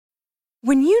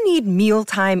When you need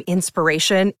mealtime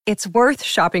inspiration, it's worth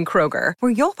shopping Kroger,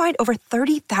 where you'll find over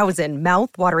 30,000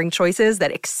 mouth-watering choices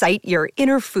that excite your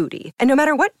inner foodie. And no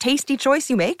matter what tasty choice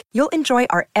you make, you'll enjoy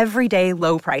our everyday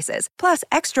low prices, plus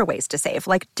extra ways to save,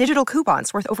 like digital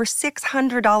coupons worth over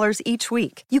 $600 each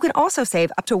week. You can also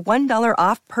save up to $1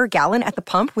 off per gallon at the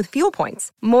pump with fuel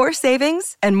points. More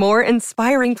savings and more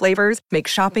inspiring flavors make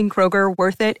shopping Kroger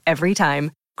worth it every time.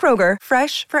 Kroger,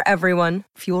 fresh for everyone.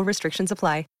 Fuel restrictions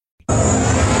apply.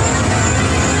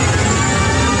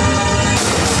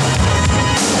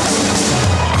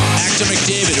 Back to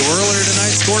McDavid, who earlier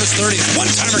tonight scored his 30th.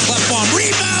 One-timer cleft bomb.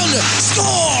 Rebound!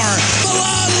 Score!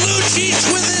 Milan Lucic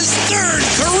with his third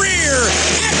career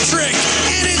hat trick.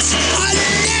 And it's a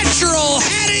natural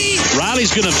Hattie.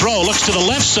 Riley's going to throw. Looks to the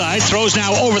left side. Throws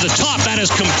now over the top. That is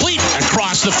complete.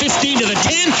 Across the 15 to the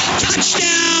 10.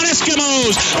 Touchdown,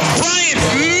 Eskimos. Bryant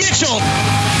Mitchell.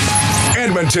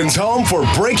 Edmonton's home for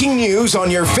breaking news on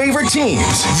your favorite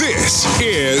teams. This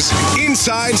is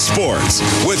Inside Sports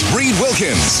with Reed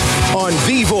Wilkins on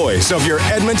the voice of your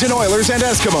Edmonton Oilers and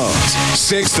Eskimos.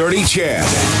 630 CHED.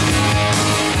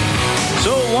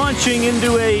 So launching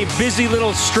into a busy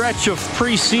little stretch of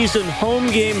preseason home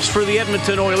games for the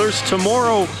Edmonton Oilers.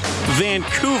 Tomorrow,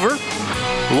 Vancouver.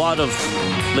 A lot of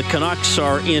the Canucks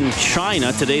are in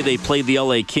China. Today they played the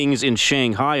LA Kings in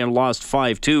Shanghai and lost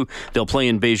 5-2. They'll play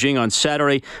in Beijing on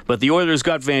Saturday. But the Oilers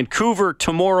got Vancouver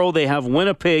tomorrow. They have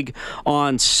Winnipeg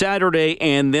on Saturday,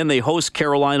 and then they host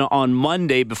Carolina on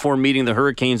Monday before meeting the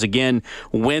Hurricanes again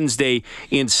Wednesday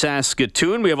in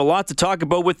Saskatoon. We have a lot to talk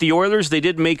about with the Oilers. They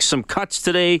did make some cuts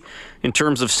today in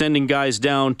terms of sending guys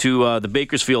down to the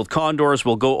Bakersfield Condors.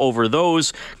 We'll go over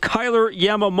those. Kailer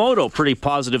Yamamoto, pretty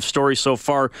positive story so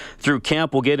far through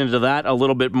camp. We'll get into that a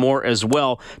little bit more as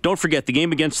well. Don't forget, the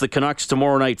game against the Canucks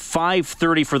tomorrow night,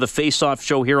 5:30 for the face-off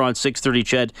show here on 630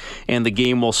 CHED, and the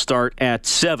game will start at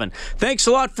 7. Thanks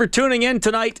a lot for tuning in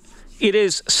tonight. It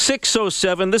is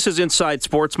 6:07. This is Inside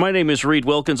Sports. My name is Reed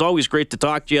Wilkins. Always great to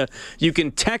talk to you. You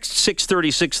can text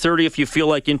 630 if you feel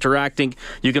like interacting.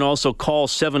 You can also call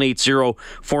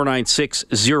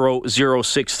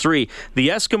 780-496-0063. The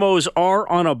Eskimos are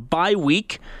on a bye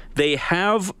week. They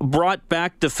have brought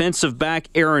back defensive back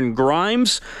Aaron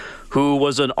Grimes, who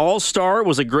was an all-star,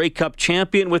 was a Grey Cup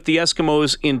champion with the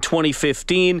Eskimos in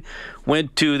 2015,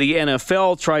 went to the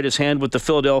NFL, tried his hand with the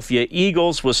Philadelphia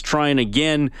Eagles, was trying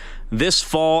again this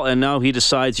fall, and now he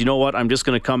decides, you know what, I'm just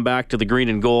going to come back to the green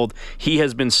and gold. He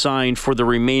has been signed for the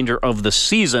remainder of the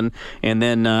season, and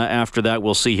then after that,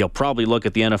 we'll see. He'll probably look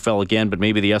at the NFL again, but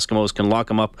maybe the Eskimos can lock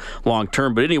him up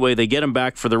long-term. But anyway, they get him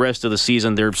back for the rest of the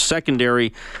season. Their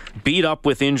secondary beat up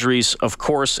with injuries, of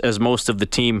course, as most of the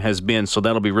team has been, so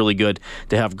that'll be really good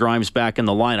to have Grimes back in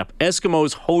the lineup.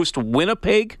 Eskimos host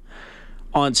Winnipeg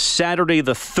on Saturday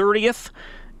the 30th.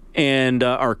 And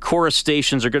our Chorus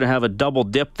stations are going to have a double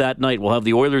dip that night. We'll have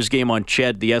the Oilers game on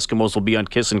CHED. The Eskimos will be on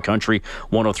Kissin' Country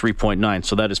 103.9.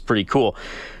 So that is pretty cool.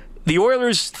 The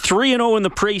Oilers 3-0 in the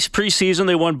preseason.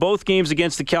 They won both games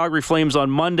against the Calgary Flames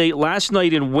on Monday. Last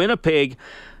night in Winnipeg,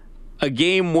 a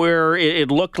game where it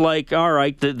looked like, all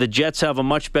right, the Jets have a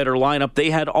much better lineup.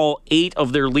 They had all 8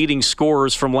 of their leading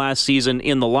scorers from last season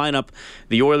in the lineup.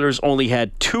 The Oilers only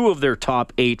had 2 of their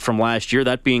top 8 from last year,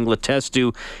 that being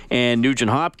Letestu and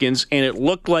Nugent-Hopkins. And it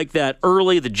looked like that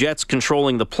early, the Jets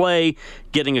controlling the play,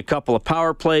 getting a couple of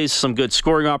power plays, some good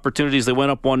scoring opportunities. They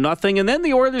went up 1-0. And then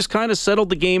the Oilers kind of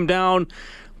settled the game down,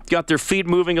 got their feet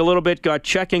moving a little bit, got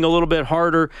checking a little bit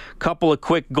harder, couple of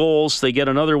quick goals. They get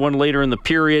another one later in the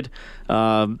period.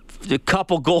 A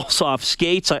couple goals off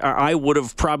skates. I would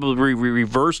have probably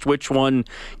reversed which one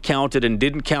counted and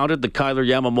didn't count it. The Kailer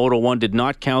Yamamoto one did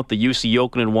not count. The Jussi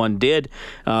Jokinen one did.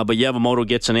 But Yamamoto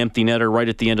gets an empty netter right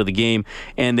at the end of the game,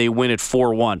 and they win it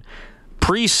 4-1.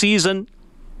 Preseason,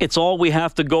 it's all we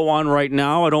have to go on right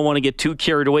now. I don't want to get too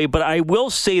carried away, but I will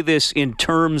say this in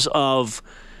terms of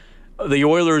the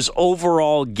Oilers'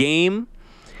 overall game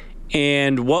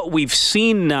and what we've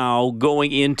seen now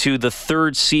going into the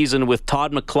third season with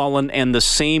Todd McLellan and the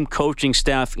same coaching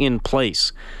staff in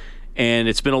place. And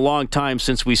it's been a long time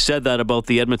since we said that about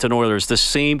the Edmonton Oilers. The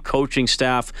same coaching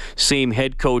staff, same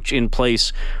head coach in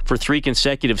place for 3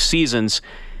 consecutive seasons.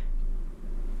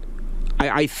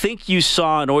 I think you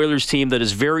saw an Oilers team that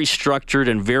is very structured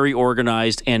and very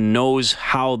organized and knows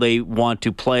how they want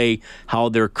to play, how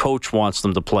their coach wants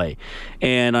them to play.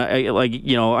 And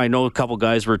I know a couple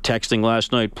guys were texting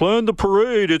last night, plan the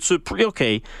parade.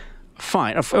 Okay,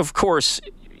 fine. Of course,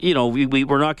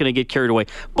 we're not going to get carried away.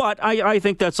 But I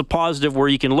think that's a positive where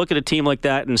you can look at a team like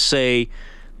that and say,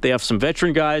 they have some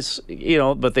veteran guys,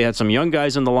 but they had some young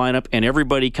guys in the lineup, and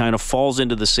everybody kind of falls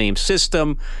into the same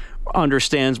system,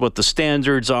 understands what the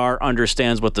standards are,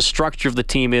 understands what the structure of the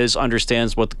team is,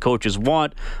 understands what the coaches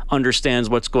want, understands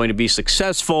what's going to be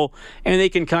successful, and they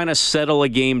can kind of settle a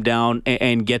game down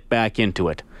and get back into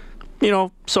it.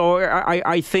 So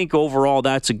I think overall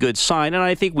that's a good sign, and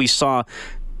I think we saw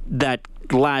that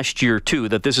last year too,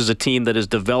 that this is a team that is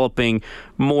developing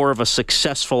more of a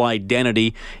successful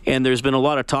identity, and there's been a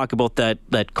lot of talk about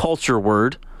that culture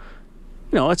word.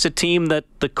 It's a team that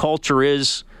the culture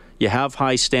is you have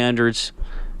high standards,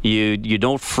 you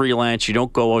don't freelance, you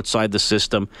don't go outside the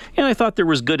system, and I thought there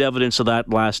was good evidence of that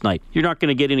last night. You're not going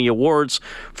to get any awards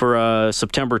for a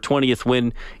September 20th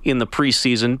win in the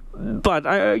preseason, but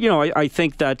I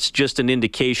think that's just an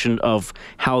indication of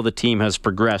how the team has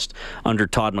progressed under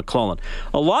Todd McLellan.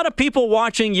 A lot of people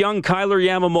watching young Kailer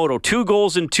Yamamoto, 2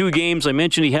 goals in 2 games. I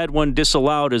mentioned he had one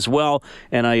disallowed as well,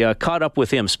 and I caught up with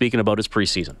him speaking about his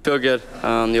preseason. Feel good.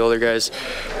 The older guys,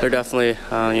 they're definitely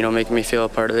making me feel a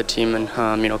part of the team, and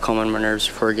calming my nerves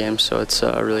before a game, so it's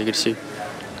really good to see.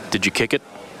 Did you kick it?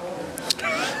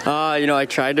 I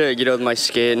tried to get out with my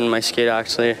skate, and my skate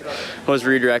actually was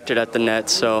redirected at the net,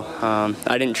 so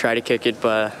I didn't try to kick it,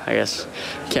 but I guess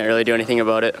can't really do anything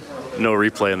about it. No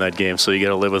replay in that game, so you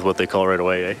got to live with what they call right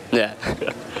away, eh? Yeah.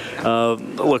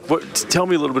 Tell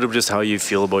me a little bit of just how you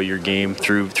feel about your game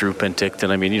through Penticton.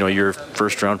 I mean, you're a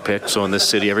first-round pick, so in this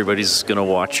city, everybody's going to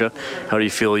watch you. How do you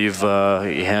feel you've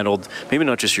handled maybe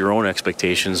not just your own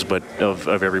expectations, but of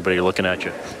everybody looking at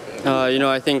you?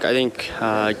 I think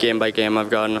game by game I've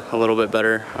gotten a little bit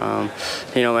better.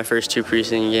 My first 2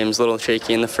 preseason games, a little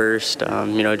shaky in the first.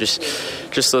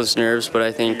 Just those nerves. But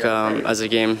I think as the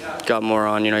game got more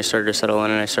on, I started to settle in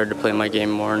and I started to play my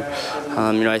game more.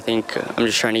 And I think I'm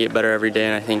just trying to get better every day,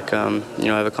 and I think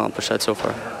I've accomplished that so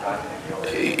far.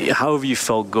 How have you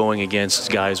felt going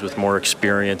against guys with more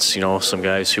experience, some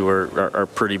guys who are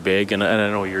pretty big, and I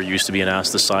know you're used to being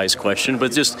asked the size question,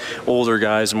 but just older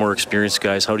guys, more experienced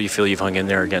guys, how do you feel you've hung in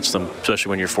there against them,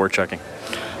 especially when you're forechecking?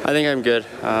 I think I'm good.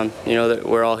 That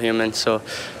we're all human, so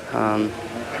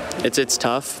it's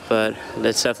tough, but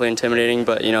it's definitely intimidating,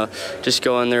 but just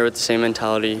go in there with the same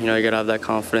mentality. You got to have that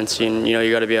confidence, and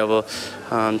you got to be able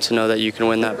to know that you can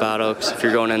win that battle, because if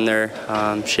you're going in there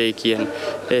shaky, and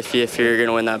if you're going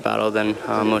to win that battle, then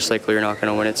most likely you're not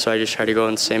going to win it. So I just try to go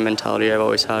in the same mentality I've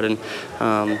always had, and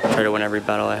try to win every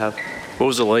battle I have. What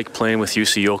was it like playing with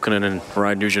Jussi Jokinen and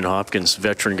Ryan Nugent-Hopkins,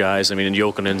 veteran guys? I mean,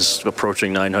 Jokinen's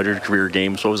approaching 900 career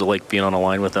games. What was it like being on a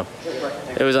line with them?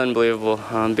 It was unbelievable.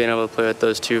 Being able to play with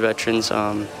those 2 veterans,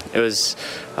 it was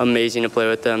amazing to play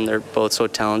with them. They're both so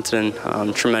talented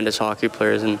and tremendous hockey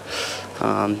players, and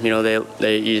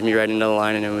they eased me right into the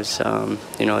line, and it was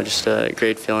just a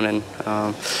great feeling,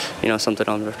 and something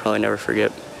I'll probably never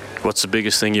forget. What's the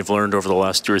biggest thing you've learned over the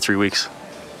last 2 or 3 weeks?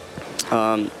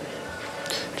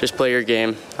 Just play your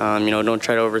game. Don't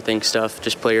try to overthink stuff.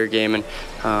 Just play your game and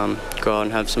go out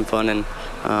and have some fun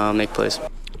and make plays.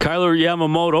 Kailer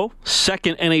Yamamoto,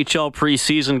 second NHL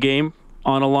preseason game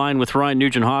on a line with Ryan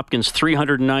Nugent-Hopkins,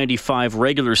 395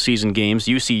 regular season games.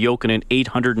 Jussi Jokinen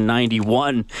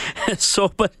 891.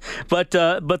 But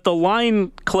the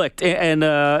line clicked, and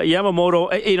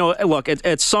Yamamoto. Look,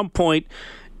 at some point,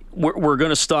 we're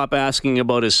going to stop asking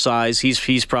about his size.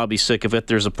 He's probably sick of it.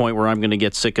 There's a point where I'm going to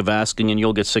get sick of asking, and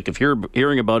you'll get sick of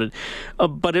hearing about it.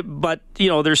 But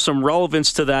there's some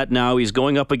relevance to that now. He's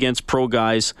going up against pro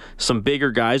guys, some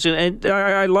bigger guys, and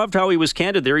I loved how he was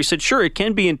candid there. He said, "Sure, it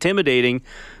can be intimidating,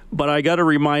 but I got to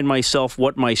remind myself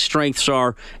what my strengths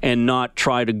are and not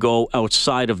try to go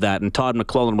outside of that." And Todd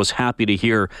McLellan was happy to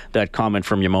hear that comment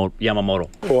from Yamamoto.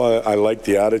 Well, I like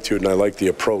the attitude and I like the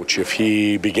approach. If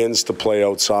he begins to play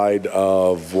outside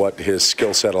of what his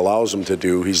skill set allows him to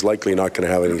do, he's likely not going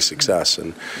to have any success.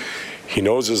 And he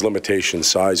knows his limitations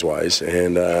size-wise,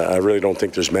 and I really don't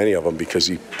think there's many of them because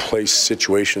he plays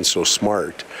situations so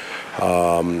smart.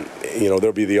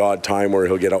 There'll be the odd time where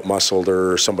he'll get out-muscled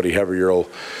or somebody heavier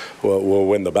will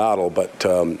win the battle, but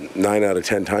 9 out of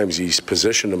 10 times he's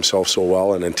positioned himself so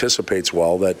well and anticipates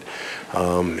well that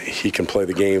he can play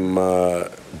the game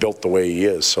built the way he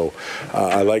is. So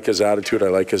I like his attitude, I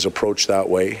like his approach that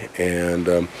way,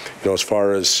 and as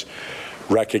far as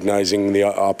recognizing the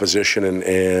opposition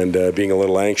and being a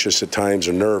little anxious at times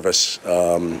or nervous.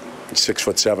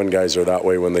 6'7" guys are that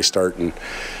way when they start and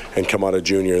come out of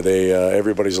junior.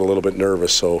 Everybody's a little bit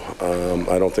nervous, so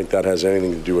I don't think that has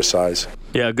anything to do with size.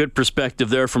 Yeah, good perspective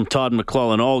there from Todd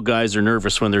McLellan. All guys are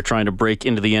nervous when they're trying to break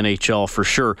into the NHL for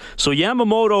sure. So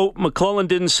McLellan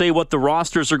didn't say what the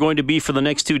rosters are going to be for the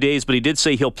next 2 days, but he did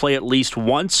say he'll play at least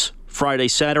once Friday,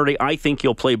 Saturday. I think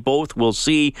he'll play both. We'll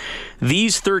see.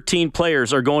 These 13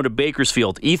 players are going to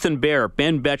Bakersfield. Ethan Bear,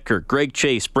 Ben Betker, Greg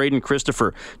Chase, Braden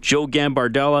Christopher, Joe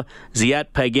Gambardella, Ziad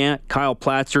Pagan, Kyle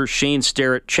Platzer, Shane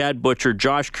Starrett, Chad Butcher,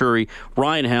 Josh Curry,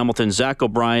 Ryan Hamilton, Zach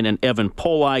O'Brien, and Evan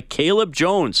Polai. Caleb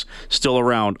Jones still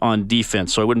around on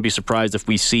defense, so I wouldn't be surprised if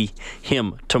we see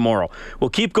him tomorrow. We'll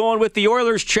keep going with the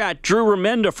Oilers chat. Drew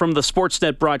Remenda from the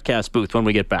Sportsnet broadcast booth when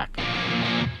we get back.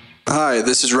 Hi,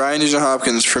 this is Ryan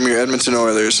Nugent-Hopkins from your Edmonton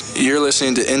Oilers. You're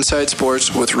listening to Inside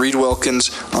Sports with Reed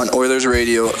Wilkins on Oilers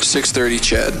Radio, 630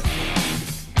 CHED.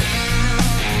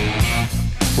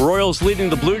 Royals leading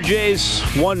the Blue Jays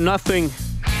 1-0.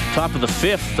 Top of the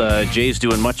fifth. Jays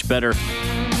doing much better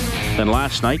than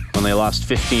last night when they lost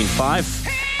 15-5.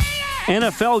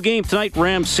 NFL game tonight,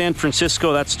 Rams San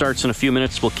Francisco. That starts in a few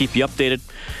minutes. We'll keep you updated.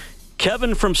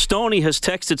 Kevin from Stoney has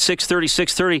texted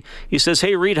 630. He says,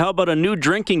 hey, Reed, how about a new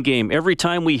drinking game? Every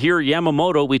time we hear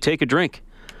Yamamoto, we take a drink.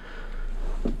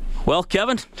 Well,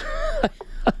 Kevin,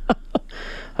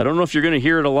 I don't know if you're going to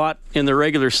hear it a lot in the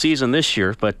regular season this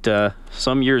year, but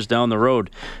some years down the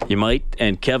road, you might.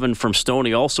 And Kevin from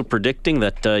Stoney also predicting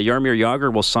that Jaromir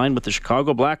Jagr will sign with the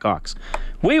Chicago Blackhawks.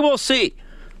 We will see.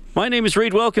 My name is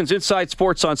Reed Wilkins, Inside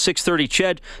Sports on 630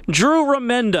 CHED. Drew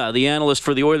Remenda, the analyst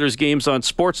for the Oilers games on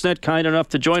Sportsnet, kind enough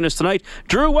to join us tonight.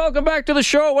 Drew, welcome back to the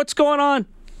show. What's going on?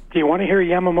 Do you want to hear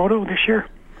Yamamoto this year?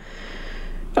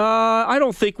 I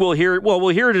don't think we'll hear it. Well,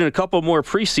 we'll hear it in a couple more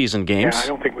preseason games. Yeah, I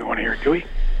don't think we want to hear it, do we?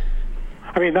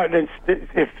 I mean, if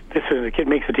this is a kid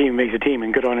makes a team,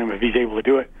 and good on him if he's able to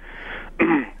do it.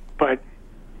 But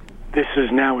this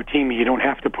is now a team you don't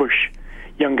have to push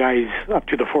young guys up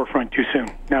to the forefront too soon.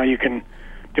 Now you can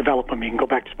develop him. He can go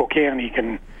back to Spokane. He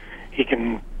can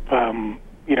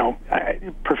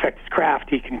perfect his craft.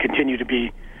 He can continue to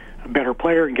be a better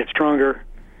player and get stronger.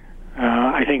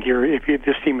 I think if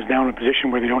this team is now in a position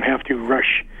where they don't have to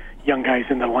rush young guys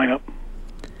in the lineup.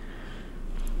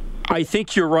 I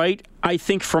think you're right. I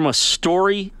think from a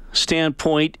story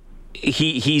standpoint,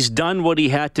 he's done what he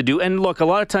had to do. And look, a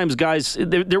lot of times guys,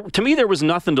 to me, there was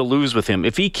nothing to lose with him.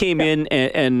 If he came in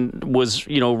and was,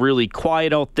 really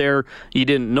quiet out there, you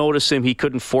didn't notice him, he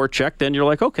couldn't forecheck, then you're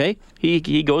like, okay,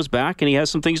 he goes back and he has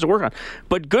some things to work on.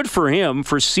 But good for him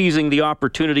for seizing the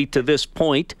opportunity to this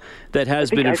point that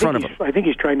has been in front of him. I think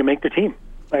he's trying to make the team,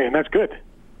 and that's good.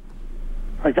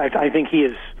 I think he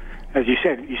is, as you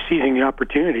said, he's seizing the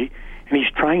opportunity, and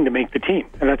he's trying to make the team,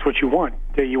 and that's what you want.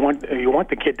 You want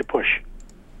the kid to push.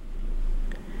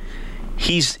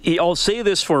 I'll say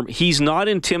this for him. He's not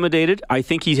intimidated. I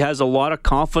think he has a lot of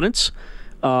confidence,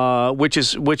 which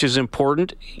is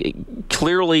important.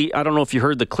 Clearly, I don't know if you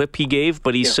heard the clip he gave,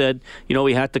 but he said,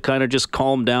 he had to kind of just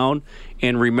calm down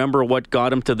and remember what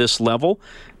got him to this level.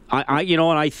 And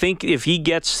I think if he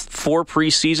gets 4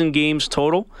 preseason games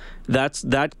total, that's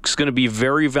going to be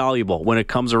very valuable when it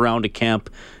comes around to camp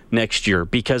next year,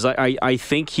 because I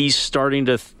think he's starting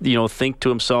to think to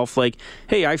himself like,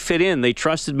 hey, I fit in. They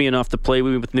trusted me enough to play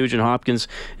with Nugent Hopkins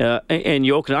and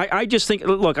Jokinen. I just think,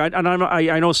 look, I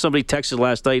know somebody texted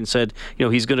last night and said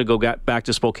he's going to go back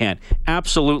to Spokane.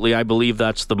 Absolutely, I believe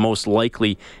that's the most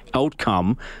likely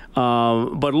outcome.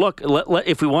 But look,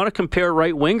 if we want to compare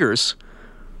right wingers,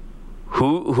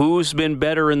 who's been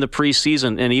better in the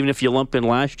preseason, and even if you lump in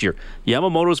last year,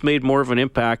 Yamamoto's made more of an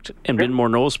impact and been more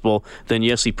noticeable than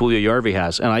Jesse Puljujarvi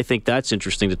has, and I think that's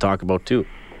interesting to talk about too.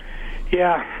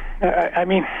 Yeah, I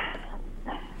mean,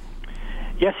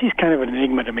 Jesse's kind of an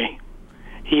enigma to me.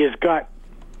 He has got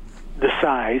the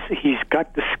size, he's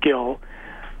got the skill,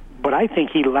 but I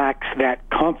think he lacks that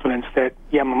confidence that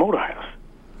Yamamoto has.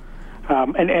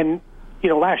 And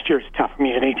last year was tough. I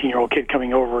mean, he's an 18-year-old kid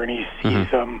coming over, and he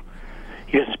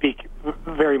doesn't speak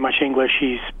very much English.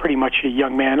 He's pretty much a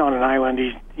young man on an island.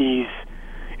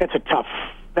 That's a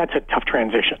tough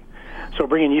transition. So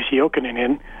bringing Jussi Jokinen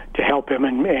in to help him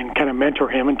and kind of mentor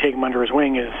him and take him under his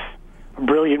wing is a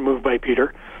brilliant move by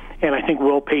Peter, and I think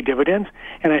will pay dividends.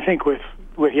 And I think with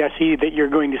Jussi that you're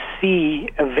going to see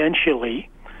eventually.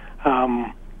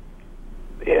 I'm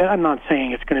not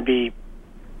saying it's going to be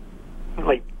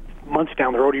like months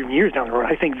down the road, even years down the road.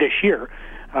 I think this year.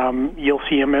 You'll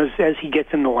see him as he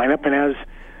gets in the lineup and as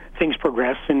things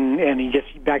progress and he gets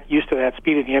back used to that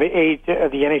speed of the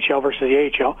NHL versus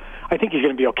the AHL. I think he's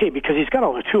going to be okay because he's got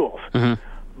all the tools. Mm-hmm.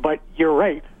 But you're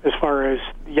right, as far as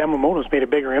Yamamoto's made a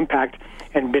bigger impact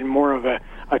and been more of a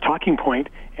talking point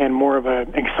and more of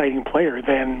an exciting player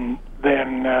than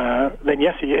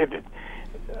Jussi.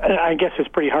 I guess it's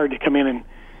pretty hard to come in and,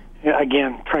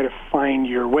 again, try to find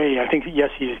your way. I think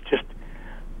Jussi is just,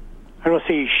 I don't want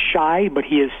to say he's shy, but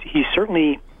he's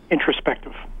certainly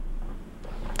introspective.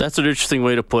 That's an interesting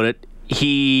way to put it.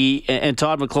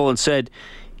 Todd McClellan said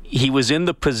he was in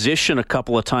the position a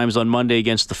couple of times on Monday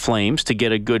against the Flames to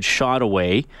get a good shot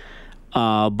away.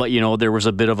 But there was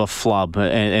a bit of a flub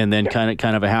and then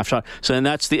kind of a half shot. So and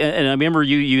that's and I remember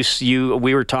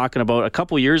we were talking about a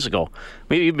couple of years ago,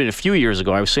 maybe even a few years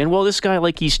ago. I was saying, well, this guy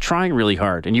he's trying really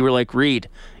hard, and you were like, Reed,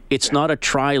 it's not a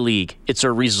try league, it's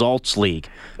a results league.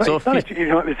 So it's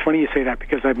funny you say that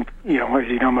because I'm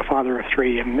a father of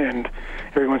 3, and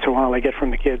every once in a while I get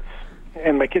from the kids,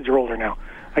 and my kids are older now.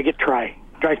 I get try.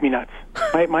 Drives me nuts.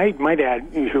 My dad,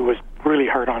 who was really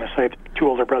hard on us, I have 2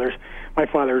 older brothers. My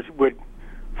father would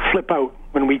flip out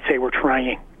when we'd say we're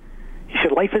trying. He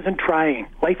said, life isn't trying.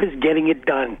 Life is getting it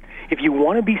done. If you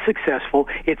want to be successful,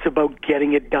 it's about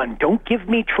getting it done. Don't give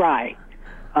me try.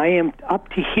 I am up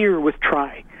to here with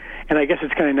try. And I guess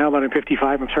it's kind of now that I'm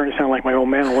 55, I'm starting to sound like my old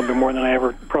man a little bit more than I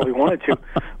ever probably wanted to.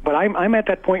 But I'm at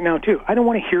that point now, too. I don't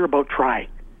want to hear about try.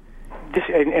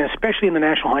 And especially in the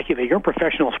National Hockey League, you're in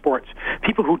professional sports.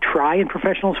 People who try in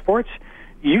professional sports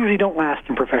usually don't last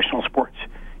in professional sports.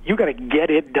 You got to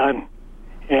get it done,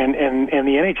 and the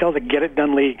NHL is a get it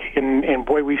done league, and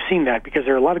boy, we've seen that because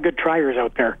there are a lot of good triers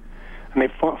out there, and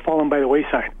they've fallen by the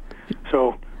wayside.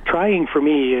 So trying for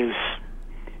me is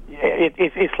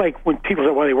it's like when people say,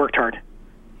 "Well, they worked hard."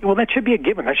 Well, that should be a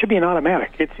given. That should be an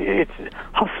automatic. It's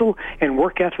hustle and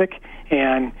work ethic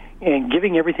and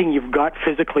giving everything you've got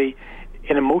physically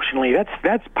and emotionally.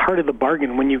 That's part of the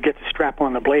bargain when you get to strap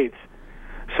on the blades.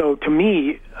 So to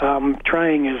me,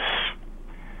 trying is.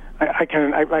 I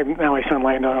sound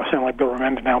like Bill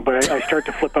Remenda now, but I start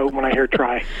to flip out when I hear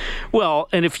try. Well,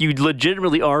 and if you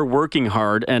legitimately are working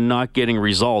hard and not getting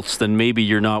results, then maybe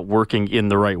you're not working in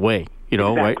the right way.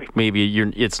 Exactly. Right? Maybe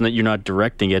you're not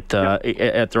directing it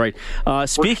at the right.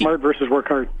 Work smart versus work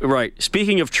hard. Right.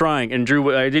 Speaking of trying, and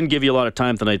Drew, I didn't give you a lot of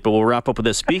time tonight, but we'll wrap up with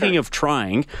this. Speaking of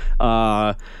trying,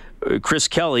 Chris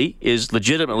Kelly is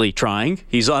legitimately trying.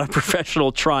 He's on a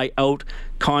professional tryout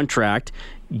contract.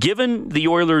 Given the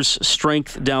Oilers'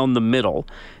 strength down the middle,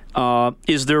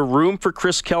 is there room for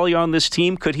Chris Kelly on this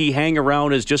team? Could he hang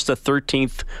around as just a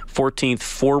 13th, 14th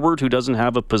forward who doesn't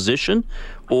have a position?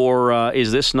 Or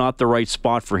is this not the right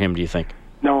spot for him, do you think?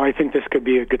 No, I think this could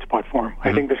be a good spot for him. Mm-hmm.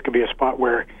 I think this could be a spot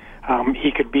where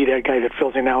he could be that guy that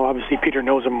fills in now. Obviously, Peter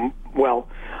knows him well.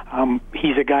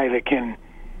 He's a guy that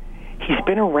he's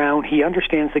been around. He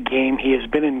understands the game. He has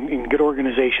been in good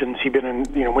organizations. He's been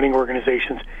in winning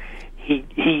organizations.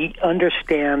 He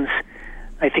understands,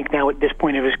 I think now at this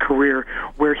point of his career,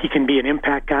 where he can be an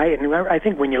impact guy. And I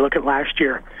think when you look at last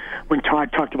year, when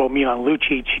Todd talked about Milan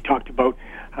Lucic, he talked about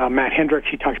Matt Hendricks,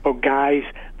 he talked about guys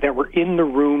that were in the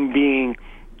room being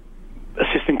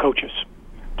assistant coaches,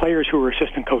 players who were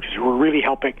assistant coaches, who were really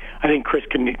helping. I think Chris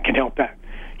can help that.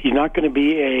 He's not going to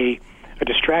be a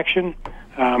distraction.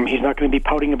 He's not going to be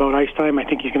pouting about ice time. I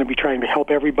think he's going to be trying to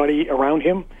help everybody around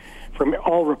him. From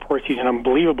all reports, he's an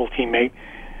unbelievable teammate.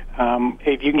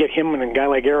 If you can get him and a guy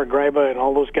like Eric Greiba and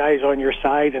all those guys on your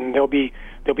side, and they'll be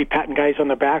patting guys on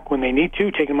the back when they need to,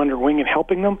 taking them under wing and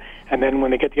helping them, and then when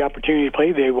they get the opportunity to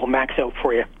play, they will max out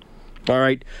for you. All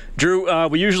right. Drew,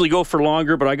 we usually go for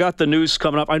longer, but I got the news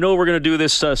coming up. I know we're going to do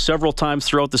this several times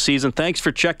throughout the season. Thanks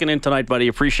for checking in tonight, buddy.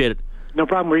 Appreciate it. No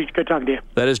problem, Reed. Good talking to you.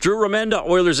 That is Drew Remenda,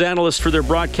 Oilers analyst for their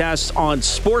broadcasts on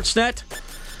Sportsnet.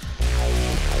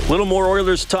 A little more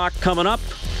Oilers talk coming up.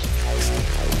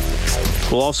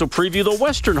 We'll also preview the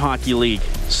Western Hockey League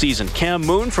season. Cam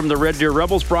Moon from the Red Deer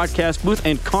Rebels broadcast booth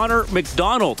and Connor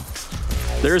McDonald.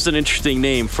 There's an interesting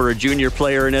name for a junior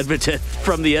player in Edmonton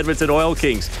from the Edmonton Oil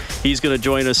Kings. He's going to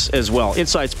join us as well.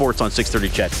 Inside Sports on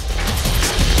 630 CHED.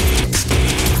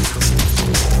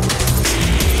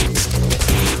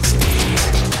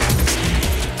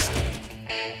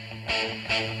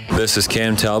 This is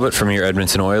Cam Talbot from your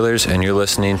Edmonton Oilers, and you're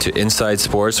listening to Inside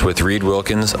Sports with Reed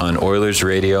Wilkins on Oilers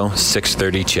Radio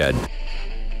 630 CHED.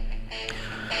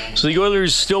 So the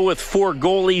Oilers still with 4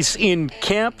 goalies in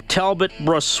camp: Talbot,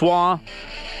 Brossoit,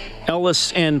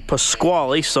 Ellis, and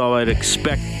Pasquale. So I'd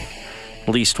expect at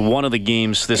least one of the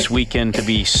games this weekend to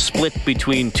be split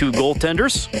between 2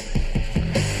 goaltenders.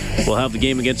 We'll have the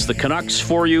game against the Canucks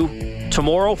for you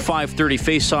tomorrow, 5:30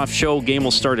 face-off show. Game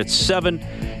will start at 7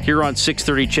 here on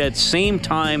 630 CHED. Same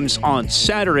times on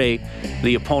Saturday.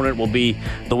 The opponent will be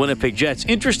the Winnipeg Jets.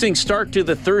 Interesting start to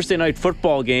the Thursday night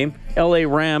football game. LA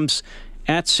Rams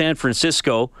at San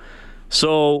Francisco.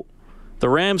 So the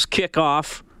Rams kick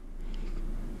off,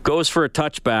 goes for a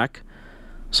touchback.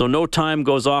 So no time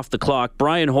goes off the clock.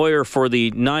 Brian Hoyer for the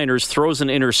Niners throws an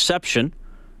interception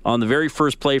on the very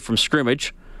first play from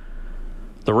scrimmage.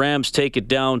 The Rams take it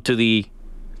down to the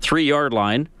 3-yard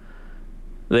line.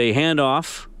 They hand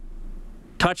off.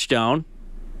 Touchdown.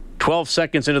 12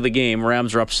 seconds into the game,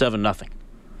 Rams are up 7-0.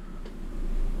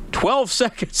 12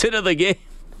 seconds into the game.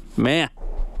 Man.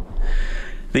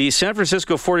 The San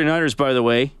Francisco 49ers, by the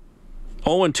way,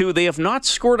 0-2. They have not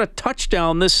scored a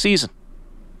touchdown this season.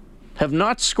 And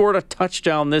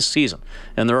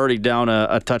they're already down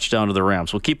a touchdown to the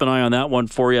Rams. We'll keep an eye on that one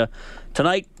for you.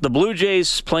 Tonight, the Blue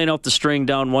Jays playing out the string,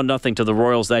 down 1-0 to the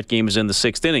Royals. That game is in the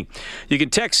 6th inning. You can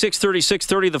text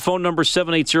 630-630. The phone number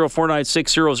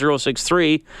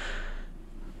 780-496-0063.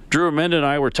 Drew Amenda and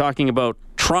I were talking about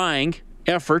trying,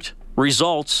 effort,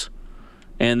 results.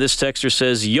 And this texter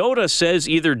says, Yoda says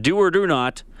either do or do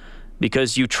not,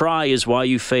 because you try is why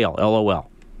you fail.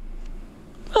 LOL.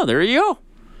 Oh, there you go.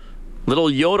 Little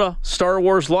Yoda Star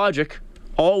Wars logic,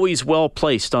 always well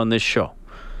placed on this show.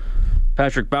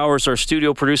 Patrick Bowers, our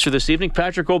studio producer this evening.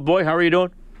 Patrick, old boy, how are you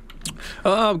doing?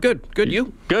 Good.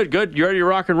 You? Good. You ready to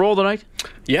rock and roll tonight?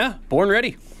 Yeah, born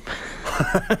ready.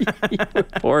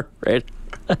 Born ready.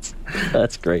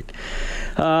 That's great.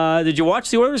 Did you watch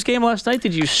the Oilers game last night?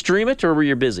 Did you stream it, or were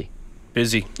you busy?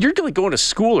 Busy. You're like going to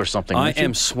school or something, I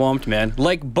am swamped, man.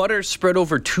 Like butter spread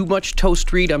over too much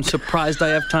toast, Reed. I'm surprised I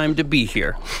have time to be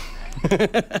here.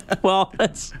 Well,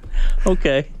 that's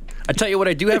okay. I tell you what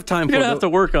I do have time for. You're going to have to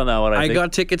work on that one, I think. I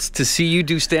got tickets to see you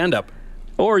do stand-up.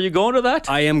 Oh, are you going to that?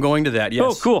 I am going to that, yes.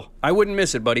 Oh, cool. I wouldn't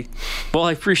miss it, buddy. Well,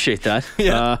 I appreciate that.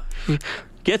 Yeah.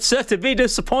 Get set to be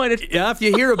disappointed. Yeah, if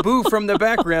you hear a boo from the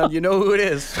background, you know who it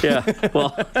is. Yeah, well,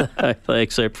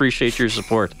 thanks. I appreciate your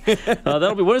support.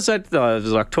 That'll be, what is that?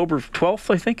 Is it October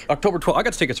 12th, I think? October 12th. I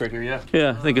got tickets right here, yeah.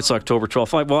 Yeah, I think it's October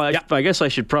 12th. I guess I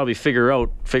should probably figure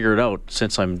it out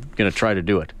since I'm going to try to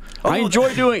do it. I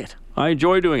enjoy doing it.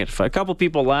 If a couple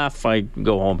people laugh, I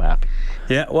go home happy.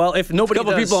 Yeah, well, if nobody does...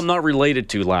 A couple people I'm not related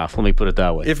to laugh, let me put it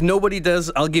that way. If nobody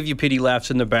does, I'll give you pity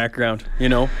laughs in the background, you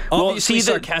know? Obviously,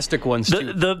 sarcastic ones,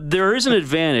 too. There is an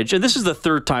advantage, and this is the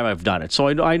third time I've done it, so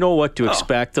I know what to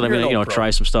expect, and I'm going to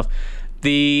try some stuff.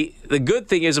 The good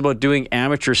thing is about doing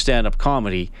amateur stand-up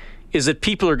comedy is that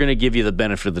people are going to give you the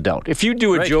benefit of the doubt. If you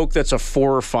do a joke that's a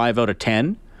 4 or 5 out of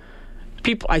 10...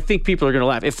 I think people are going to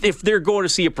laugh. If they're going to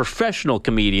see a professional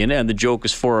comedian and the joke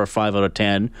is 4 or 5 out of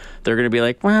 10, they're going to be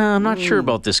like, well, I'm not sure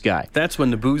about this guy. That's when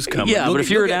the booze come. Yeah, but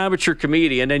if you're an amateur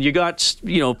comedian and you got,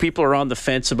 people are on the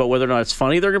fence about whether or not it's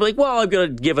funny, they're going to be like, well, I'm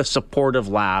going to give a supportive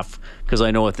laugh because I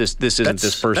know what this isn't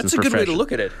this person's profession. That's a good way to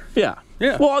look at it. Yeah.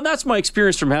 Well, and that's my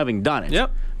experience from having done it.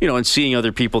 Yep. And seeing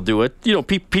other people do it.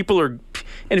 People are,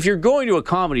 and if you're going to a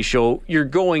comedy show, you're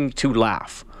going to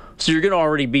laugh. So you're going to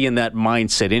already be in that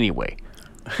mindset anyway.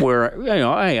 Where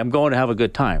hey, I'm going to have a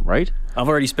good time, right? I've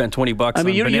already spent $20 on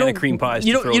banana cream pies.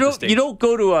 You don't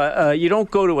go to a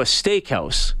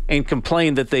steakhouse and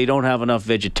complain that they don't have enough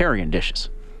vegetarian dishes.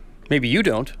 Maybe you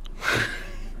don't.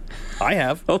 I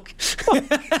have. Okay.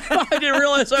 I didn't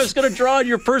realize I was going to draw on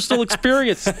your personal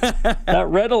experience that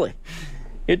readily.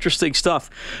 Interesting stuff.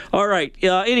 All right.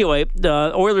 Anyway,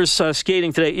 Oilers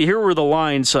skating today. Here were the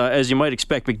lines, as you might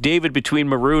expect. McDavid between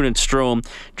Maroon and Strome.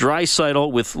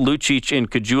 Draisaitl with Lucic and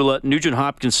Kajula.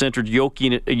 Nugent-Hopkins centered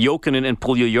Jokinen and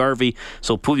Puljujärvi.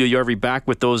 So Puljujärvi back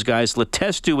with those guys.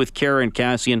 Letestu with Kara and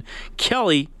Cassian.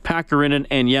 Kelly, Pakarinen,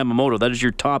 and Yamamoto. That is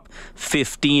your top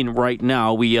 15 right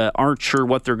now. We aren't sure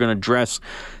what they're going to dress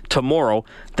tomorrow.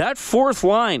 That fourth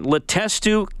line,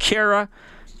 Letestu, Kara,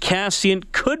 Cassian,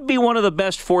 could be one of the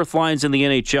best fourth lines in the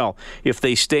NHL if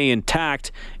they stay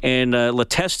intact. And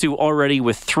Letestu already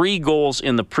with 3 goals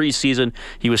in the preseason.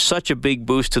 He was such a big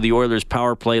boost to the Oilers'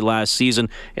 power play last season,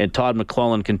 and Todd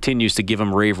McLellan continues to give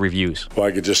him rave reviews. Well,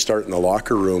 I could just start in the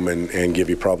locker room and give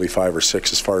you probably 5 or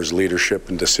 6 as far as leadership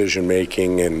and decision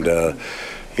making and a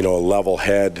level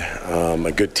head,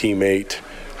 a good teammate.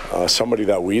 Somebody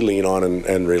that we lean on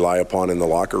and rely upon in the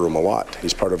locker room a lot.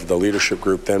 He's part of the leadership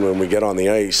group. Then when we get on the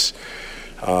ice,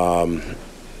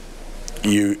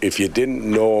 if you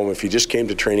didn't know him, if you just came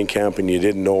to training camp and you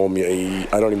didn't know him,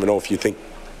 I don't even know if you think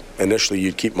initially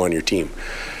you'd keep him on your team.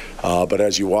 But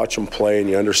as you watch him play and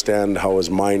you understand how his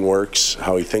mind works,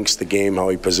 how he thinks the game, how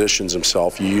he positions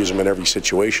himself, you use him in every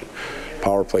situation.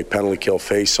 Power play, penalty kill,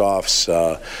 face-offs,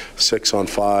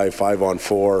 6-on-5,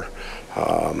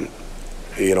 5-on-4.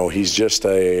 He's just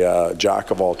a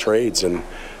jack of all trades, and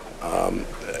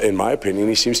in my opinion,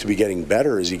 he seems to be getting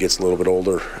better as he gets a little bit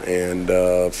older and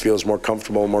feels more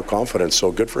comfortable and more confident,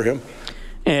 so good for him.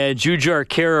 And Jujhar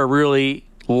Khaira really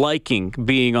liking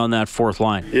being on that fourth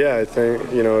line. Yeah, I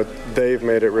think, Dave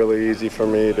made it really easy for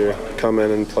me to come in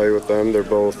and play with them. They're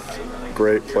both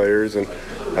great players, and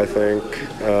I think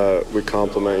we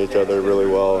complement each other really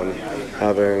well, and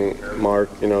having Mark,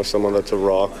 someone that's a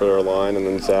rock for our line, and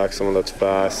then Zach, someone that's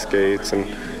fast, skates, and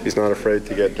he's not afraid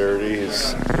to get dirty.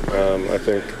 I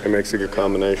think it makes a good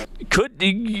combination.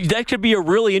 That could be a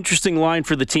really interesting line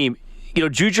for the team.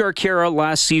 Jujhar Khaira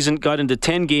last season got into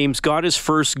 10 games, got his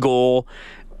first goal.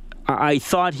 I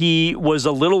thought he was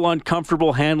a little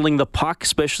uncomfortable handling the puck,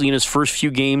 especially in his first few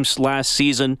games last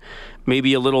season.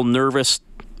 Maybe a little nervous,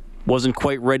 wasn't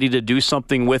quite ready to do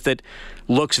something with it.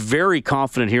 Looks very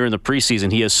confident here in the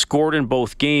preseason. He has scored in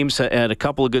both games, had a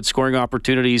couple of good scoring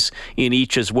opportunities in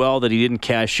each as well that he didn't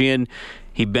cash in.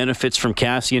 He benefits from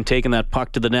Kassian taking that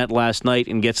puck to the net last night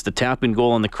and gets the tap-in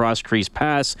goal on the cross-crease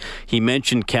pass. He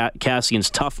mentioned Kassian's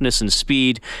toughness and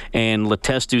speed and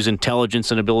Letestu's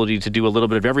intelligence and ability to do a little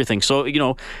bit of everything. So,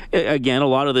 again, a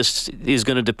lot of this is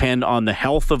going to depend on the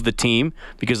health of the team,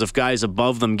 because if guys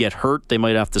above them get hurt, they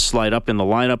might have to slide up in the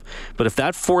lineup. But if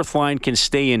that fourth line can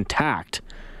stay intact,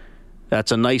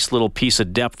 that's a nice little piece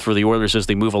of depth for the Oilers as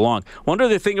they move along. One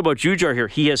other thing about Jujhar here,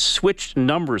 he has switched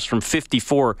numbers from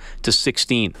 54 to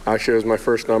 16. Actually, it was my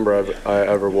first number I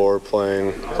ever wore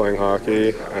playing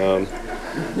hockey.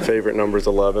 Favorite number is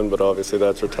 11, but obviously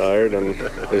that's retired, and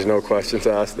there's no questions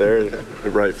asked there. It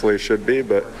rightfully should be,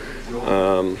 but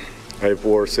I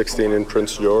wore 16 in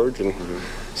Prince George, and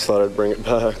just thought I'd bring it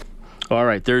back. All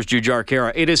right, there's Jujhar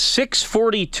Khaira. It is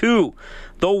 6:42.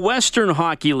 The Western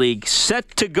Hockey League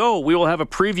set to go. We will have a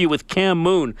preview with Cam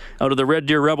Moon out of the Red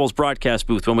Deer Rebels broadcast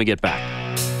booth when we get back.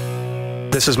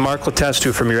 This is Mark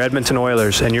Letestu from your Edmonton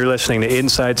Oilers, and you're listening to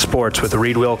Inside Sports with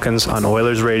Reed Wilkins on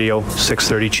Oilers Radio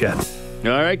 630 CHED.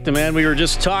 All right, the man we were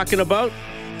just talking about.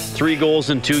 3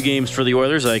 goals in 2 games for the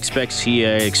Oilers. I expect he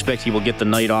will get the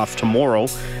night off tomorrow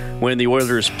when the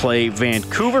Oilers play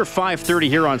Vancouver. 5:30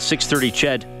 here on 630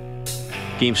 CHED.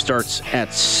 Game starts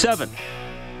at 7.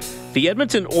 The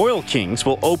Edmonton Oil Kings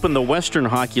will open the Western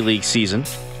Hockey League season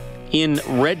in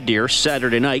Red Deer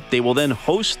Saturday night. They will then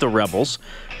host the Rebels,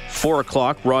 4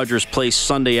 o'clock, Rogers Place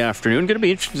Sunday afternoon. Going to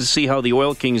be interesting to see how the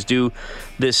Oil Kings do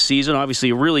this season.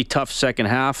 Obviously, a really tough second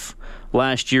half.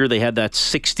 Last year, they had that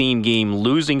 16-game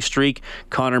losing streak.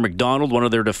 Connor McDonald, one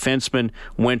of their defensemen,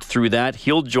 went through that.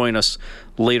 He'll join us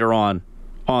later on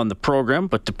the program.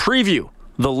 But to preview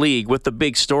the league with the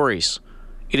big stories,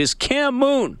 it is Cam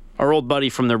Moon, our old buddy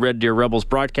from the Red Deer Rebels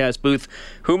broadcast booth,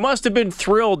 who must have been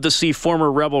thrilled to see former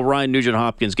Rebel Ryan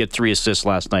Nugent-Hopkins get 3 assists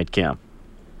last night, Cam.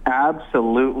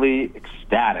 Absolutely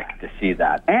ecstatic to see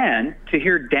that. And to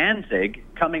hear Danzig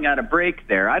coming out of break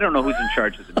there. I don't know who's in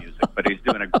charge of the music, but he's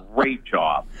doing a great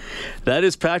job. That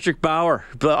is Patrick Bauer.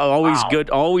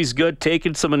 Always good,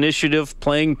 taking some initiative,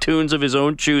 playing tunes of his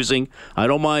own choosing. I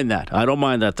don't mind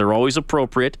that. They're always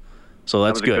appropriate, so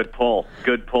that's good. Good pull.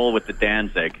 Good pull with the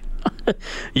Danzig.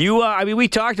 We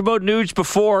talked about Nuge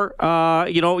before.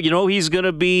 He's going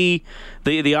to be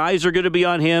the eyes are going to be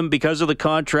on him because of the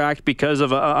contract, because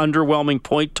of an underwhelming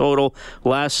point total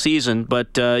last season.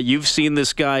 But you've seen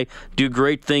this guy do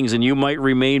great things, and you might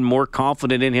remain more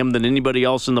confident in him than anybody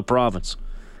else in the province.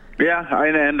 Yeah,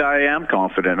 and I am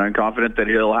confident. I'm confident that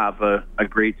he'll have a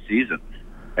great season.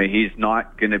 He's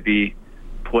not going to be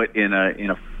put in a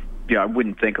I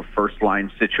wouldn't think a first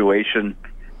line situation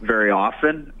very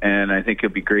often, and I think he'll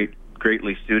be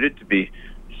greatly suited to be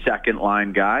second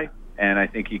line guy, and I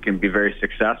think he can be very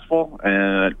successful.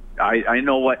 And I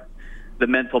know what the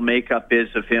mental makeup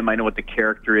is of him. I know what the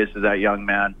character is of that young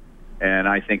man, and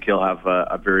I think he'll have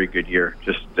a very good year.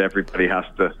 Just everybody has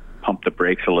to pump the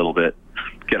brakes a little bit,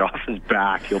 get off his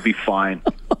back. He'll be fine.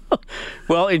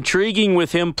 Well, intriguing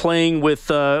with him playing with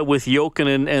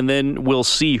Jokinen, and then we'll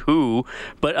see who.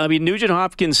 But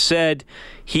Nugent-Hopkins said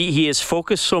he is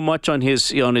focused so much on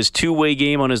his two-way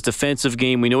game, on his defensive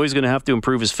game. We know he's going to have to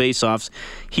improve his face-offs.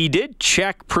 He did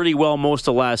check pretty well most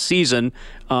of last season,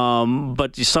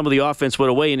 but some of the offense went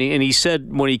away. And he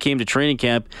said when he came to training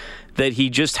camp that he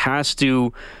just has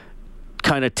to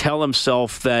kind of tell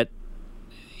himself that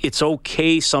it's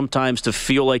okay sometimes to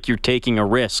feel like you're taking a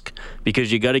risk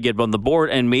because you got to get on the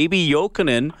board. And maybe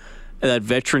Jokinen, that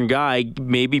veteran guy,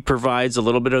 maybe provides a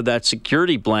little bit of that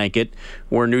security blanket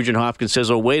where Nugent-Hopkins says,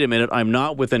 oh, wait a minute, I'm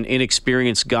not with an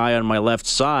inexperienced guy on my left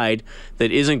side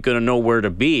that isn't going to know where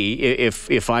to be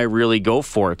if I really go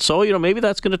for it. So, maybe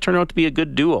that's going to turn out to be a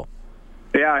good duo.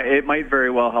 Yeah, it might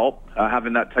very well help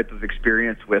having that type of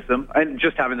experience with him, and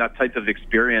just having that type of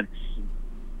experience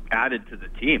added to the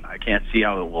team. I can't see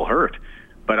how it will hurt,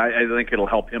 but I think it'll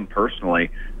help him personally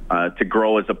to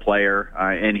grow as a player,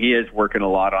 and he is working a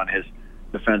lot on his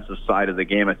defensive side of the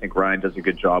game. I think Ryan does a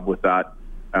good job with that.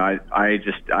 I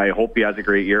hope he has a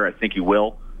great year. I think he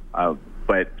will,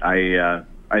 but I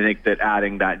think that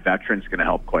adding that veteran is going to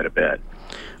help quite a bit.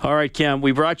 All right, Cam,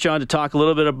 we brought you on to talk a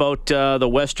little bit about the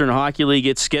Western Hockey League.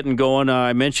 It's getting going.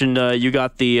 I mentioned you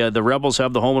got the Rebels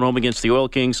have the home and home against the Oil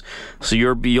Kings, so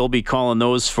you'll be calling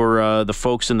those for the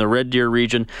folks in the Red Deer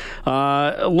region.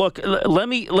 Look, let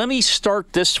me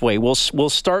start this way. We'll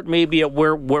start maybe at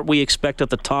where we expect at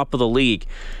the top of the league.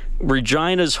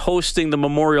 Regina's hosting the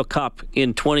Memorial Cup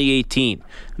in 2018.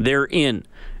 They're in.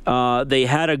 They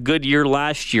had a good year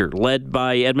last year, led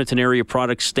by Edmonton Area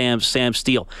Products Sam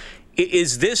Steele.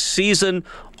 Is this season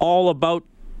all about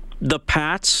the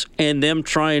Pats and them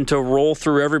trying to roll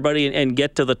through everybody and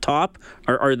get to the top?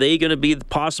 Are they going to be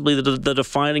possibly the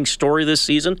defining story this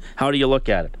season? How do you look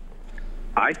at it?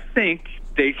 I think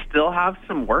they still have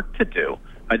some work to do.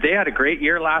 They had a great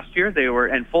year last year. They were,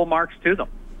 and full marks to them.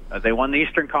 They won the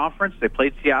Eastern Conference. They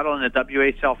played Seattle in the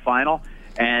WHL final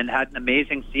and had an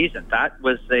amazing season. That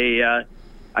was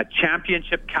a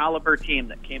championship caliber team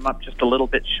that came up just a little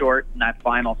bit short in that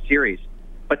final series.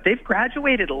 But they've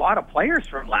graduated a lot of players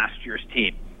from last year's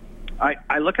team.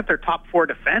 I look at their top four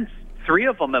defense. 3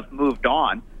 of them have moved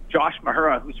on. Josh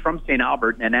Mahura, who's from St.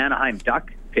 Albert and an Anaheim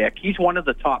Duck pick, he's one of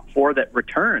the top 4 that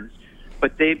returns.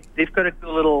 But they've got to do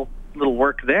a little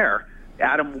work there.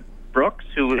 Adam Brooks,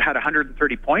 who had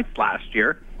 130 points last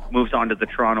year, moves on to the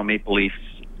Toronto Maple Leafs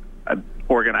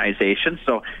organization.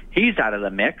 So he's out of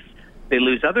the mix. They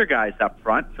lose other guys up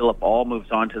front. Philip All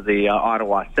moves on to the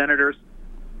Ottawa Senators.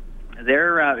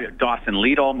 Dawson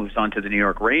Leadall moves on to the New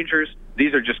York Rangers.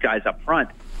 These are just guys up front.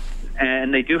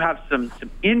 And they do have some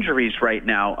injuries right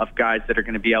now of guys that are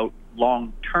going to be out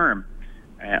long term.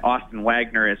 Austin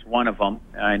Wagner is one of them.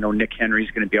 I know Nick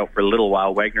Henry's going to be out for a little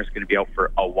while. Wagner's going to be out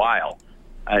for a while.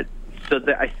 I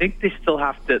think they still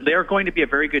have to. They're going to be a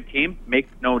very good team, make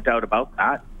no doubt about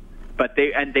that. But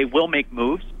they will make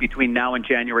moves between now and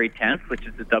January 10th, which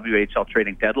is the WHL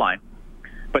trading deadline.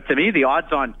 But to me, the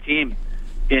odds-on team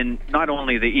in not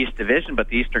only the East Division but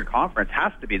the Eastern Conference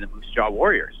has to be the Moose Jaw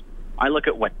Warriors. I look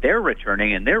at what they're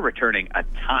returning, and they're returning a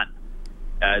ton.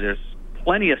 There's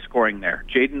plenty of scoring there.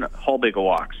 Jaden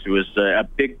Holbigawaks, who was a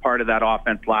big part of that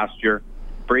offense last year.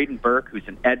 Braden Burke, who's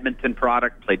an Edmonton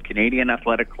product, played Canadian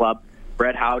Athletic Club.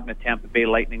 Brett Howden, a Tampa Bay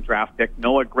Lightning draft pick.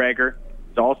 Noah Gregor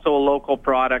is also a local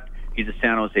product. He's a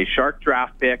San Jose Shark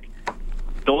draft pick.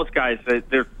 Those guys,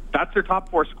 that's their top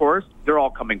 4 scorers. They're all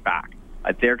coming back.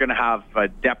 They're going to have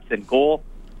depth in goal.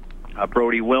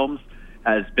 Brody Wilms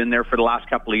has been there for the last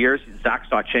couple of years. Zach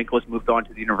Sawchenko has moved on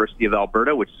to the University of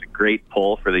Alberta, which is a great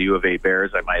pull for the U of A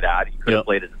Bears, I might add. He could have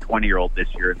played as a 20-year-old this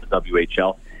year in the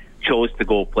WHL. Chose to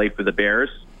go play for the Bears,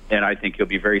 and I think he'll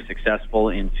be very successful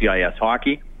in CIS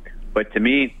hockey. But to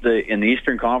me, in the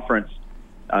Eastern Conference,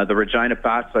 the Regina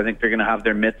Pats, I think they're going to have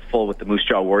their mitts full with the Moose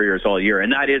Jaw Warriors all year.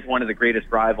 And that is one of the greatest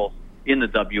rivals in the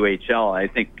WHL. I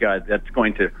think that's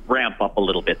going to ramp up a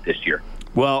little bit this year.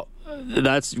 Well,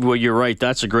 you're right.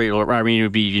 That's a great. I mean, it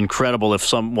would be incredible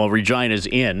if Regina's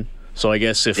in. So I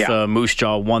guess if Moose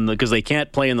Jaw won because they can't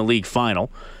play in the league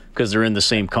final because they're in the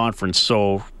same conference.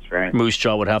 So right. Moose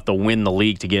Jaw would have to win the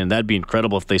league to get in. That'd be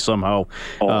incredible if they somehow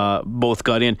both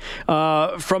got in.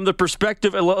 From the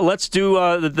perspective, let's do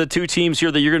the 2 teams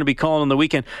here that you're going to be calling on the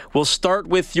weekend. We'll start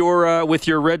with your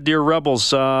Red Deer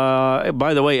Rebels.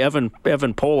 By the way,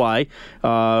 Evan Poli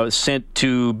sent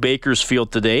to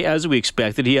Bakersfield today, as we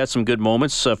expected. He had some good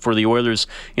moments for the Oilers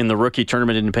in the rookie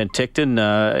tournament in Penticton.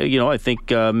 I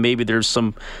think maybe there's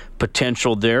some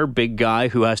potential there. Big guy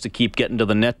who has to keep getting to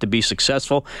the net to be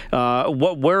successful.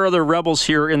 Where are the Rebels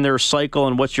here in their cycle,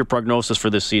 and what's your prognosis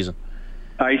for this season?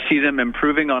 I see them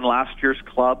improving on last year's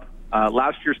club.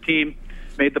 Last year's team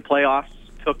made the playoffs,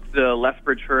 took the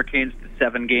Lethbridge Hurricanes to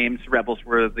 7 games. Rebels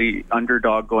were the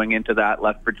underdog going into that.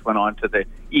 Lethbridge went on to the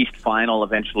East Final,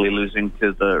 eventually losing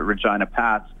to the Regina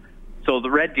Pats. So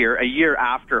the Red Deer, a year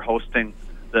after hosting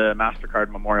the MasterCard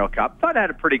Memorial Cup, thought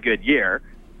had a pretty good year.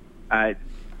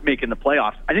 Making the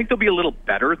playoffs. I think they'll be a little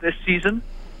better this season.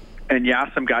 And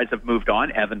some guys have moved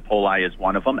on. Evan Poli is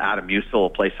one of them. Adam Musil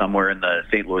will play somewhere in the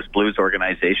St. Louis Blues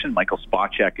organization. Michael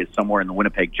Spacek is somewhere in the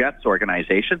Winnipeg Jets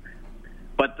organization.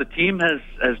 But the team has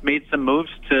made some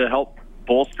moves to help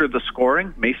bolster the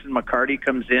scoring. Mason McCarty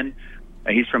comes in.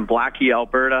 He's from Blackie,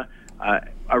 Alberta.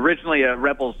 Originally a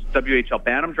Rebels WHL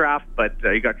Bantam draft, but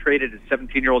he got traded his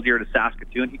 17-year-old year to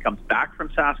Saskatoon. He comes back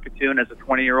from Saskatoon as a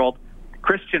 20-year-old.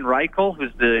 Christian Reichel,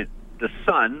 who's the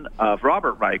son of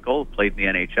Robert Reichel, played in the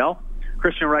NHL.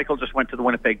 Christian Reichel just went to the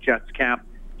Winnipeg Jets camp.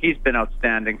 He's been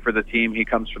outstanding for the team. He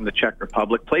comes from the Czech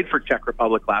Republic, played for Czech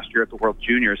Republic last year at the World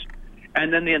Juniors.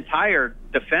 And then the entire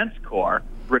defense corps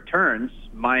returns,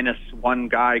 minus one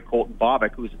guy, Colton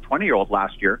Bobick, who was a 20-year-old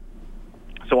last year.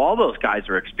 So all those guys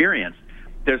are experienced.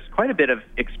 There's quite a bit of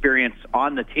experience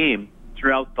on the team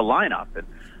throughout the lineup. And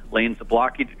Lane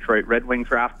Zablocki, Detroit Red Wings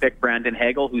draft pick. Brandon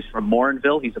Hagel, who's from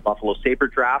Morinville. He's a Buffalo Sabre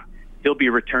draft. He'll be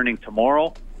returning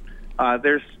tomorrow.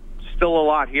 There's still a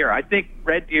lot here. I think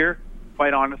Red Deer,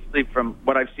 quite honestly, from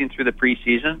what I've seen through the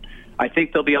preseason, I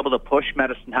think they'll be able to push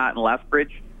Medicine Hat and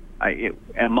Lethbridge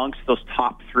amongst those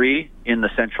top 3 in the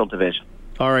Central Division.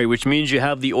 All right, which means you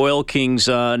have the Oil Kings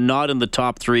not in the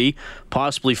top 3,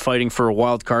 possibly fighting for a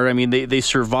wild card. I mean, they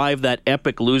survived that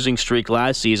epic losing streak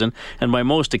last season, and by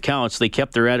most accounts, they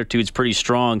kept their attitudes pretty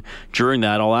strong during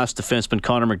that. I'll ask defenseman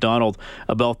Connor McDonald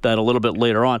about that a little bit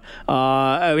later on.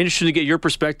 I'm interested to get your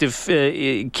perspective,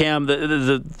 Cam.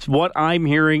 What I'm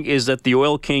hearing is that the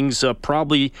Oil Kings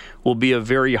probably will be a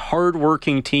very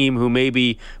hard-working team who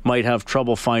maybe might have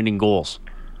trouble finding goals.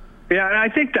 Yeah, and I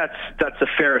think that's a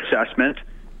fair assessment.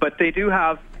 But they do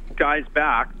have guys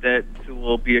back that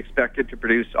will be expected to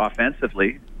produce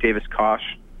offensively. Davis Kosh,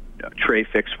 Trey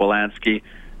Fix-Wolansky,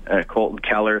 Colton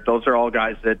Keller. Those are all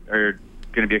guys that are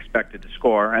going to be expected to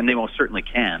score, and they most certainly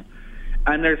can.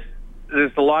 And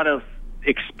there's a lot of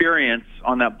experience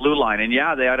on that blue line. And,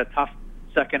 yeah, they had a tough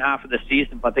second half of the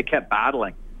season, but they kept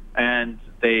battling. And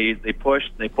they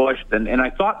pushed, and I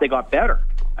thought they got better.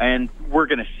 And we're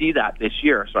going to see that this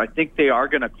year. So I think they are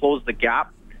going to close the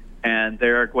gap, and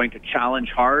they're going to challenge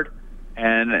hard,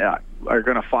 and are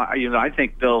going to find. I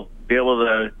think they'll be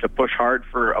able to push hard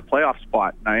for a playoff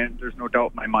spot. And there's no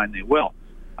doubt in my mind they will,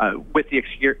 with the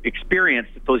experience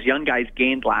that those young guys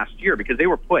gained last year, because they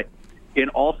were put in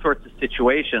all sorts of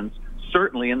situations,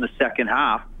 certainly in the second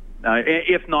half,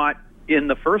 if not in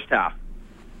the first half.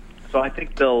 So I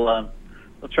think they'll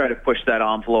try to push that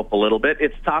envelope a little bit.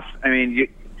 It's tough. I mean,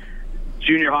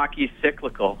 junior hockey is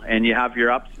cyclical, and you have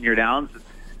your ups and your downs.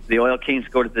 The Oil Kings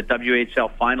go to the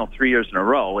WHL final 3 years in a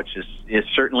row, which is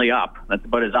certainly up. That's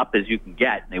about as up as you can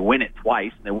get. And they win it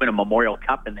twice, and they win a Memorial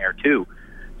Cup in there too.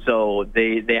 So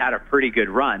they had a pretty good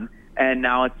run, and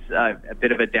now it's a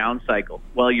bit of a down cycle.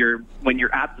 Well, when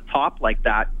you're at the top like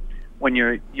that, when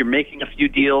you're making a few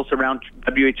deals around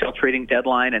WHL trading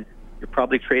deadline, and you're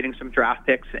probably trading some draft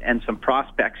picks and some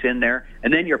prospects in there,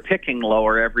 and then you're picking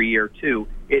lower every year too.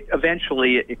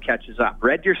 Eventually it catches up.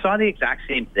 Red Deer saw the exact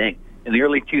same thing. In the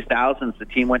early 2000s, the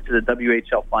team went to the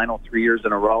WHL final 3 years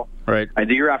in a row. Right. And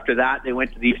the year after that, they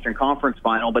went to the Eastern Conference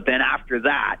final. But then after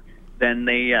that, then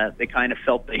they kind of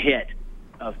felt the hit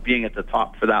of being at the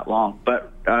top for that long.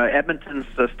 But Edmonton's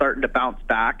starting to bounce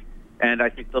back, and I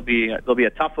think they'll be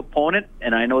a tough opponent.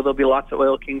 And I know there'll be lots of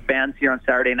Oil King fans here on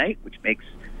Saturday night, which makes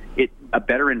it a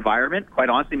better environment. Quite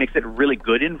honestly, makes it a really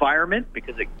good environment,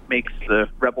 because it makes the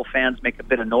Rebel fans make a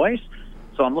bit of noise.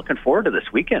 So I'm looking forward to this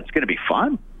weekend. It's going to be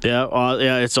fun. Yeah,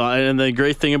 and the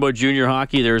great thing about junior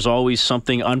hockey, there's always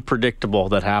something unpredictable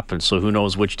that happens. So who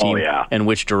knows which team and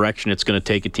which direction it's going to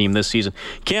take a team this season.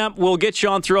 Cam, we'll get you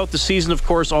on throughout the season, of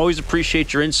course. Always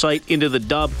appreciate your insight into the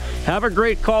dub. Have a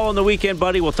great call on the weekend,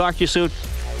 buddy. We'll talk to you soon.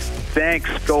 Thanks.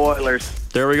 Go Oilers.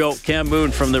 There we go. Cam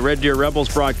Moon from the Red Deer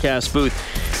Rebels broadcast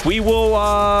booth. We will,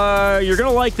 you're going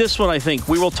to like this one, I think.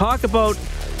 We will talk about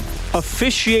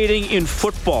officiating in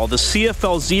football. The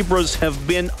CFL Zebras have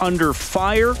been under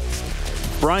fire.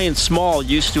 Brian Small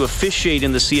used to officiate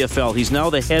in the CFL. He's now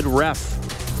the head ref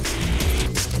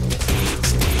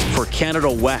for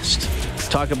Canada West.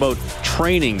 Talk about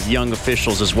training young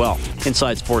officials as well.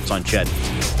 Inside Sports on Ched.